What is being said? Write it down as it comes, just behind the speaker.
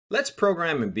Let's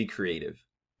program and be creative.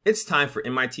 It's time for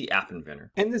MIT App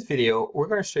Inventor. In this video, we're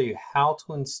going to show you how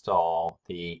to install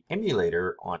the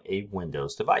emulator on a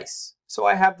Windows device. So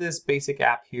I have this basic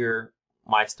app here,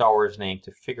 my Star Wars name,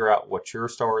 to figure out what your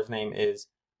Star Wars name is.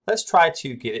 Let's try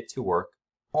to get it to work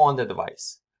on the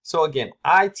device. So again,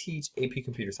 I teach AP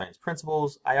Computer Science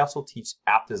principles. I also teach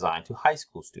app design to high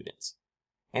school students.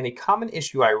 And a common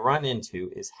issue I run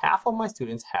into is half of my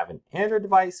students have an Android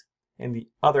device and the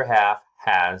other half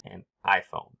has an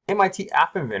iPhone. MIT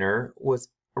App Inventor was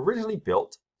originally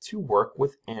built to work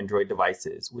with Android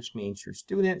devices, which means your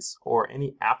students or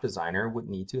any app designer would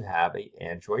need to have an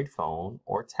Android phone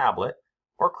or tablet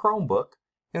or Chromebook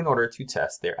in order to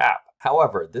test their app.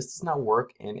 However, this does not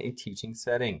work in a teaching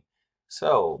setting.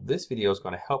 So this video is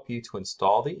going to help you to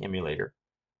install the emulator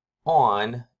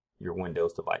on your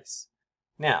Windows device.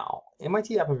 Now,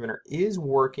 MIT App Inventor is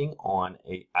working on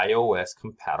an iOS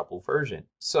compatible version.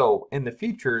 So in the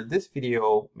future, this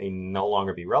video may no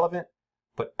longer be relevant,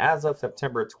 but as of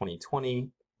September 2020,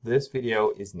 this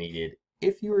video is needed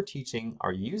if you are teaching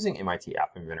or using MIT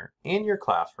App Inventor in your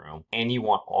classroom and you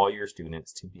want all your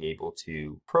students to be able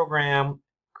to program,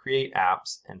 create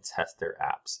apps, and test their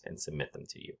apps and submit them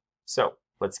to you. So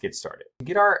let's get started. To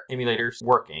get our emulators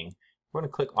working, we're going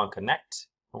to click on Connect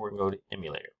and we're going to go to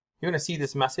Emulator. You're going to see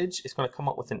this message. It's going to come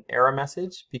up with an error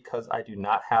message because I do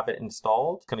not have it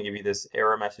installed. It's going to give you this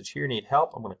error message here, need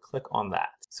help. I'm going to click on that.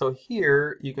 So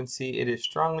here you can see it is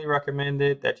strongly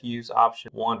recommended that you use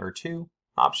option 1 or 2.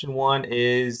 Option 1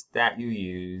 is that you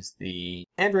use the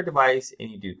Android device and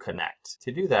you do connect.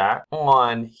 To do that,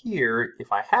 on here,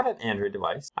 if I had an Android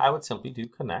device, I would simply do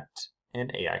connect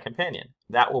and AI Companion.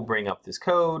 That will bring up this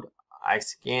code. I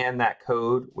scan that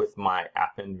code with my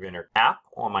App Inventor app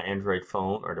on my Android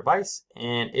phone or device,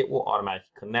 and it will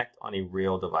automatically connect on a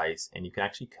real device, and you can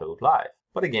actually code live.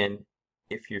 But again,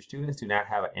 if your students do not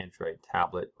have an Android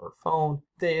tablet or phone,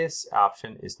 this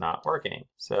option is not working.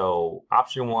 So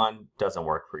option 1 doesn't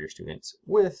work for your students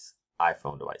with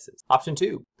iPhone devices. Option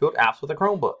 2, build apps with a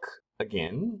Chromebook.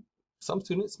 Again, some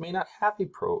students may not have a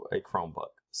Chromebook,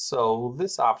 so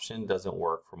this option doesn't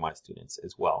work for my students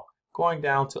as well. Going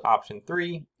down to option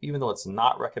 3, even though it's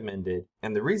not recommended,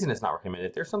 and the reason it's not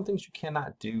recommended, there's some things you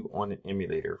cannot do on an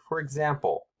emulator. For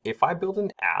example, if I build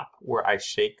an app where I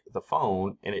shake the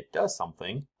phone and it does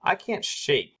something, I can't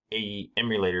shake a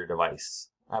emulator device.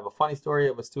 I have a funny story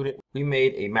of a student. We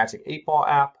made a Magic 8-Ball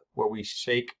app where we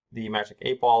shake the Magic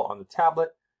 8-Ball on the tablet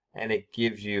and it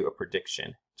gives you a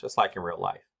prediction, just like in real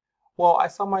life. Well, I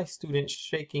saw my student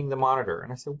shaking the monitor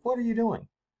and I said, "What are you doing?"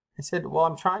 I said, "Well,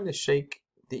 I'm trying to shake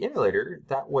the emulator,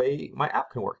 that way my app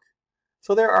can work."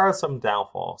 So there are some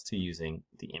downfalls to using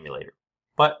the emulator.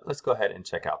 But let's go ahead and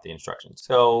check out the instructions.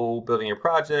 So building your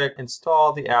project,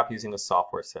 install the app using the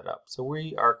software setup. So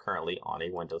we are currently on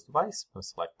a Windows device.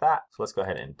 Let's select that. So let's go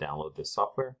ahead and download this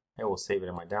software. I will save it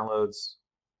in my downloads.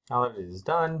 Now that it is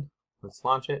done, let's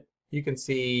launch it. You can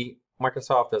see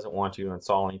Microsoft doesn't want you to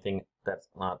install anything that's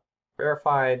not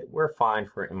verified. We're fine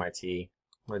for MIT.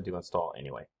 I'm going to do install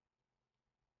anyway.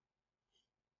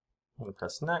 I'm going to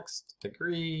press next,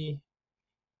 agree.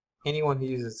 Anyone who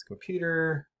uses a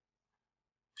computer,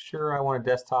 sure, I want a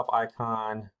desktop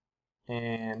icon,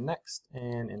 and next,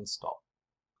 and install.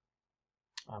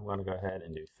 I'm going to go ahead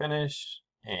and do finish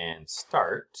and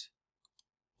start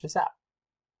this app.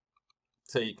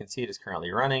 So you can see it is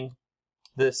currently running.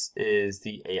 This is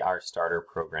the AR Starter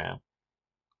program.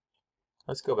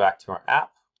 Let's go back to our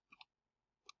app.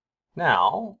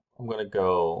 Now I'm going to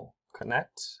go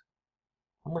connect.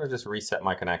 I'm going to just reset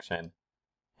my connection,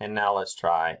 and now let's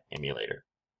try emulator.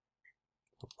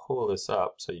 I'll pull this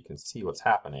up so you can see what's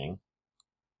happening.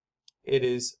 It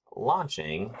is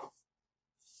launching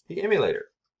the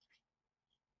emulator.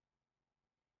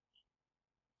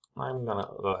 I'm going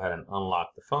to go ahead and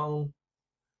unlock the phone.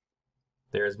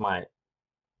 There's my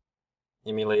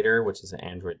emulator, which is an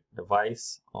Android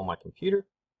device on my computer.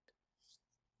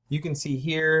 You can see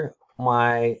here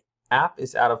my app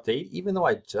is out of date, even though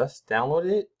I just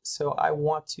downloaded it. So I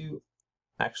want to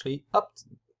actually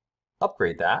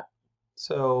upgrade that.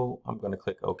 So I'm going to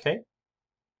click OK.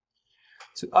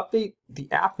 To update, the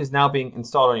app is now being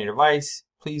installed on your device.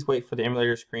 Please wait for the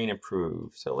emulator screen to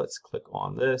improve. So let's click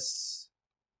on this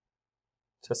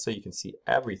just so you can see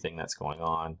everything that's going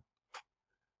on.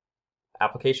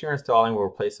 Application you're installing will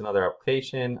replace another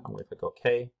application. I'm going to click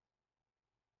OK.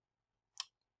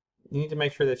 You need to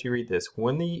make sure that you read this.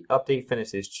 When the update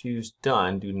finishes, choose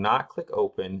Done. Do not click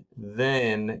Open.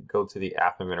 Then go to the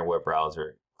App Inventor web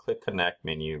browser. Click Connect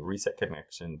menu, reset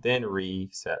connection, then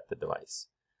reset the device.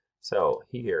 So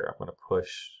here, I'm going to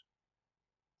push,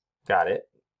 got it.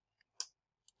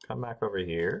 come back over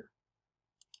here.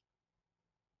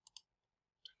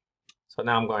 So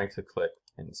now I'm going to click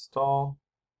install.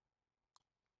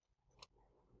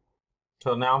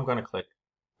 So now I'm going to click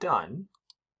done.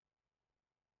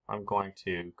 I'm going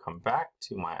to come back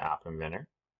to my App Inventor.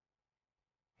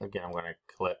 Again, I'm going to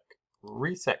click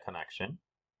reset connection.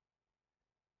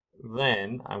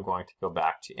 Then I'm going to go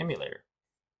back to Emulator.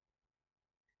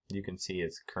 You can see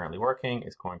it's currently working.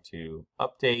 It's going to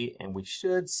update, and we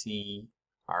should see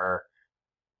our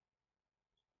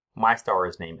My Star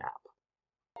Wars name app.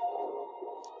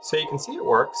 So you can see it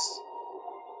works.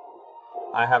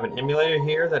 I have an emulator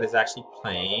here that is actually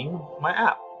playing my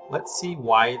app. Let's see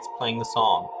why it's playing the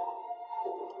song.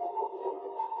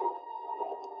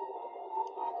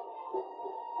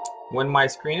 When my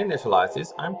screen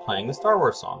initializes, I'm playing the Star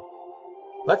Wars song.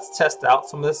 Let's test out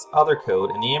some of this other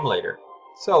code in the emulator.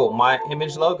 So my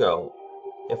image logo,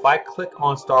 if I click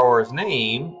on Star Wars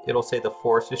name, it'll say the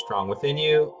Force is strong within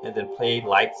you, and then play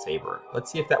lightsaber.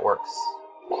 Let's see if that works.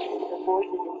 The Force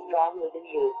is strong within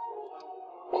you.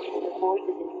 The Force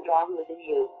is strong within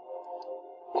you.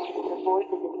 The Force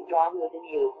is strong within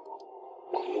you.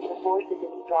 The Force is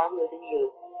strong within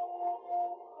you.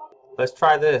 Let's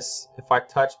try this. If I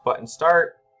touch button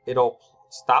start, it'll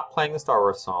stop playing the Star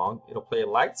Wars song, it'll play a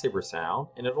lightsaber sound,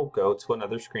 and it'll go to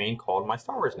another screen called My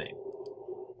Star Wars name.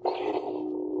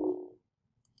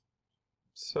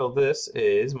 So this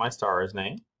is My Star Wars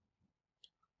name.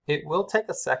 It will take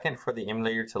a second for the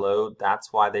emulator to load.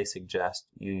 That's why they suggest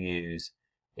you use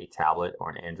a tablet or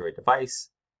an Android device.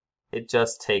 It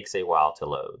just takes a while to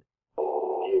load.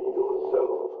 Give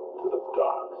yourself to the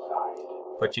dark side.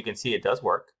 But you can see it does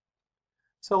work.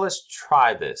 So let's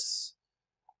try this.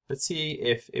 Let's see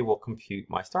if it will compute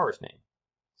my Star Wars name.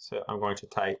 So I'm going to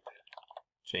type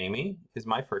Jamie is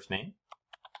my first name.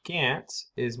 Gant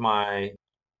is my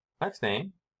next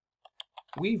name.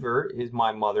 Weaver is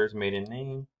my mother's maiden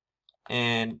name.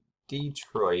 And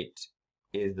Detroit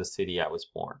is the city I was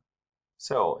born.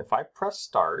 So if I press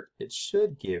start, it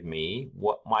should give me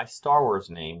what my Star Wars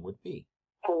name would be.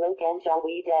 Hello, Gant.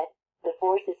 The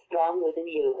Force is strong within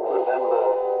you. Remember,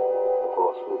 the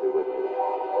Force will be with you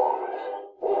always.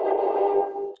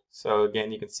 So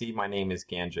again, you can see my name is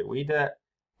Ganjawida,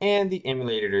 and the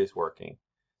emulator is working.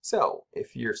 So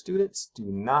if your students do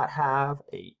not have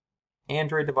an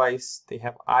Android device, they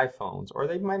have iPhones, or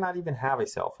they might not even have a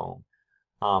cell phone,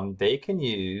 they can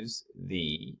use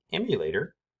the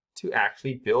emulator to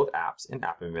actually build apps in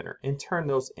App Inventor and turn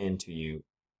those into you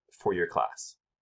for your class.